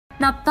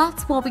Now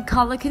that's what we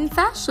call a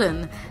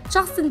confession.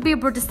 Justin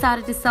Bieber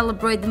decided to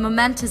celebrate the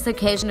momentous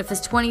occasion of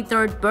his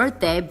 23rd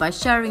birthday by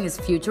sharing his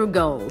future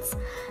goals.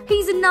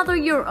 He's another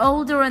year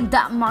older and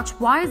that much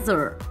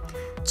wiser.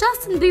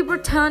 Justin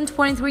Bieber turned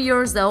 23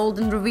 years old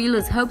and revealed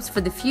his hopes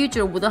for the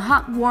future with a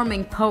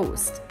heartwarming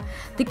post.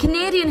 The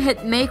Canadian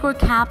hitmaker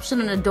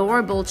captioned an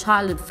adorable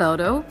childhood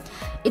photo.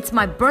 "It's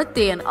my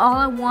birthday and all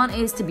I want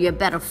is to be a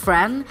better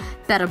friend,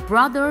 better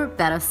brother,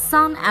 better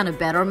son, and a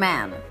better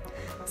man."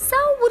 So,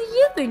 what do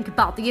you think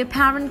about the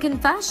apparent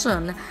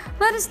confession?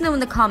 Let us know in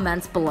the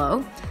comments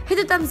below. Hit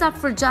the thumbs up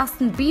for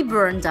Justin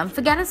Bieber and don't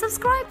forget to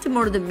subscribe to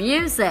more of the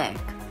music.